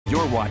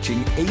You're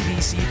watching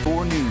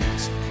ABC4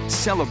 News,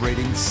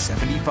 celebrating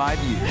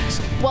 75 years.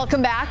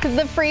 Welcome back.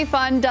 The free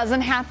fun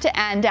doesn't have to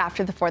end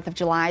after the 4th of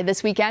July.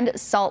 This weekend,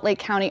 Salt Lake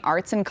County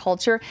Arts and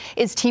Culture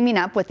is teaming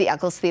up with the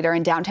Eccles Theater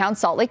in downtown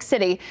Salt Lake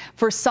City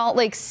for Salt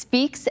Lake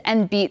Speaks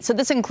and Beats. So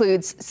this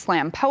includes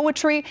slam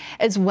poetry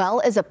as well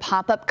as a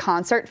pop-up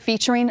concert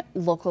featuring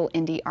local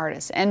indie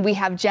artists. And we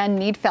have Jen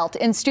Needfelt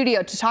in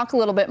studio to talk a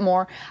little bit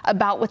more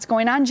about what's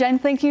going on. Jen,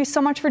 thank you so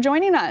much for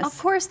joining us.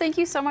 Of course, thank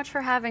you so much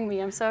for having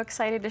me. I'm so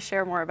excited to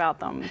share more about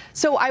them.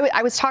 So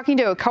I was talking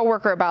to a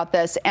coworker about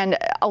this, and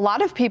a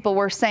lot of people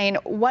were saying,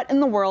 what in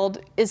the world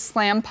is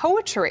slam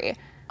poetry?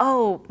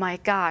 Oh my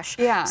gosh.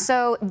 Yeah.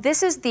 So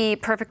this is the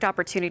perfect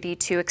opportunity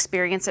to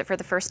experience it for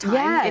the first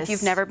time if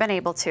you've never been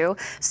able to.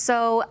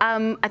 So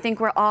I think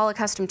we're all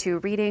accustomed to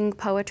reading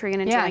poetry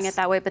and enjoying it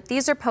that way, but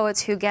these are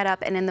poets who get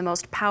up and in the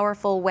most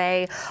powerful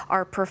way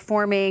are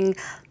performing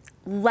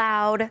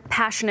loud,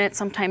 passionate,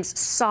 sometimes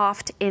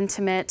soft,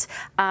 intimate,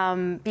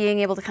 being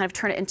able to kind of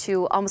turn it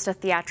into almost a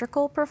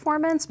theatrical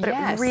performance, but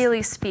it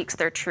really speaks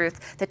their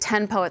truth. The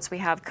 10 poets we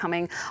have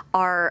coming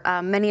are,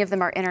 many of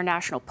them are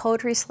international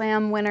poetry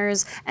slam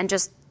winners and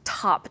just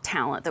top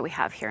talent that we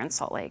have here in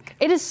Salt Lake.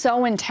 It is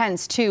so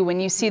intense too when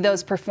you see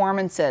those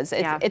performances.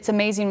 It's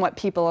amazing what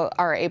people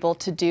are able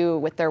to do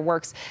with their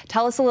works.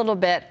 Tell us a little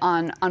bit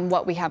on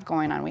what we have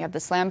going on. We have the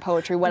slam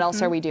poetry. What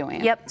else are we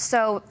doing? Yep,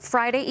 so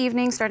Friday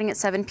evening starting at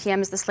 7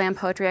 p.m. is the slam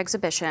poetry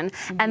exhibition.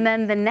 And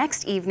then the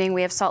next evening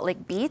we have Salt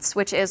Lake Beats,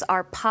 which is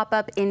our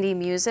pop-up indie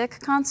music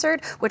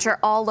concert, which are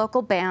all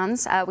local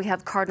bands. We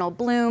have Cardinal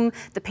Bloom,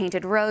 The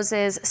Painted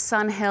Roses,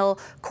 Sunhill,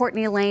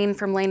 Courtney Lane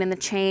from Lane and the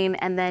Chain,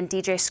 and then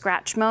DJ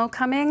Scratchmo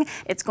coming.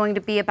 It's going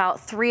to be about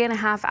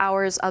 3.5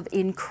 hours of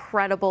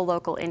incredible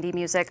local indie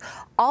music,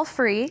 all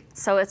free.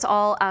 So it's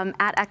all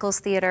at Eccles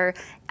Theater,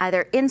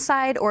 either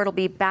inside or it'll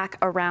be back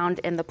around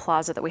in the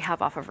plaza that we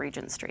have off of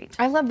Regent Street.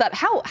 I love that.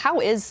 How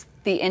is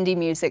the indie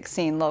music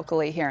scene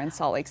locally here in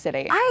Salt Lake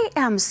City? I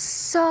am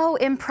so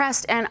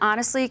impressed and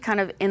honestly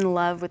kind of in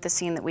love with the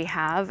scene that we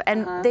have.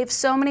 And they have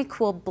so many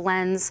cool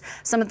blends.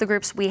 Some of the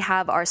groups we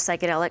have are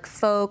psychedelic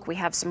folk. We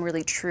have some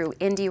really true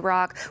indie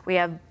rock. We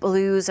have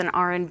blues and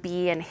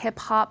R&B and hip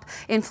hop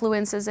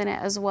influences in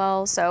it as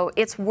well. So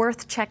it's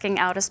worth checking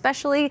out,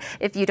 especially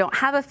if you don't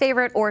have a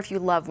favorite or if you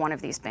love one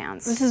of these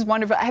bands. This is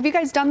wonderful. Have you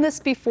guys done this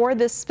before,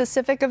 this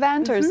specific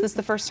event, or is this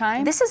the first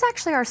time? This is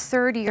actually our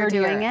third year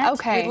doing it.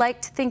 Okay. We'd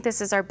like to think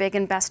this is our big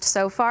and best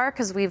so far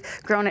because we've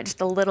grown it just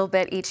a little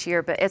bit each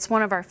year, but it's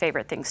one of our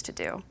favorite things to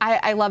do.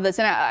 I love this,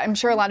 and I'm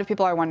sure a lot of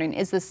people are wondering,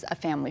 is this a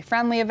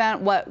family-friendly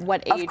event? What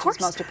age is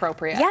most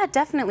appropriate? Yeah,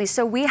 definitely.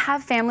 So we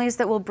have families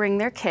that will bring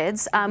their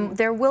kids.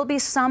 There will be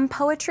some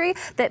poetry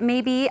that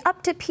may be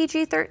up to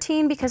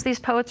PG-13 because these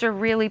poets are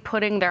really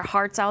putting their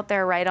hearts out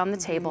there right on the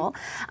table.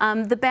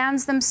 The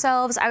bands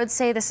themselves, I would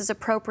say this is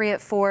appropriate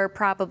for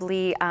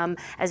probably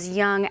as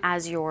young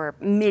as your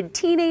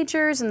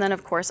mid-teenagers and then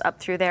of course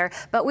up through there.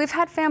 But we've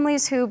had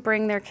families who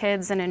bring their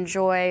kids and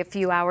enjoy a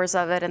few hours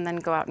of it and then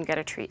go out and get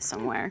a treat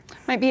somewhere.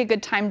 Might be a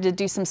good time to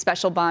do some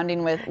special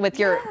bonding with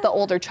the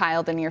older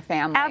child in your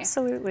family.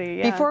 Absolutely,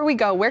 yeah. Before we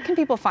go, where can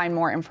people find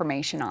more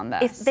information on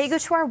this? If they go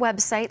to our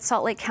website,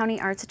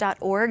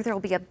 saltlakecountyarts.org, there will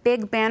be a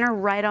big banner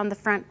right on the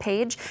front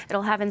page.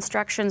 It'll have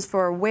instructions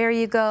for where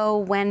you go,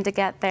 when to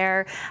get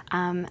there,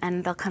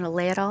 and they'll kind of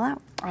lay it all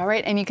out. All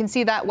right, and you can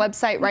see that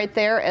website right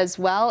there as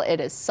well. It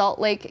is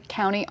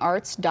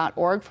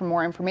saltlakecountyarts.org for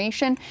more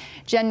information.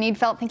 Jen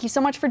Needfelt, thank you so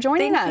much for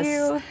joining us. Thank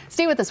you.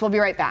 Stay with us. We'll be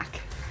right back.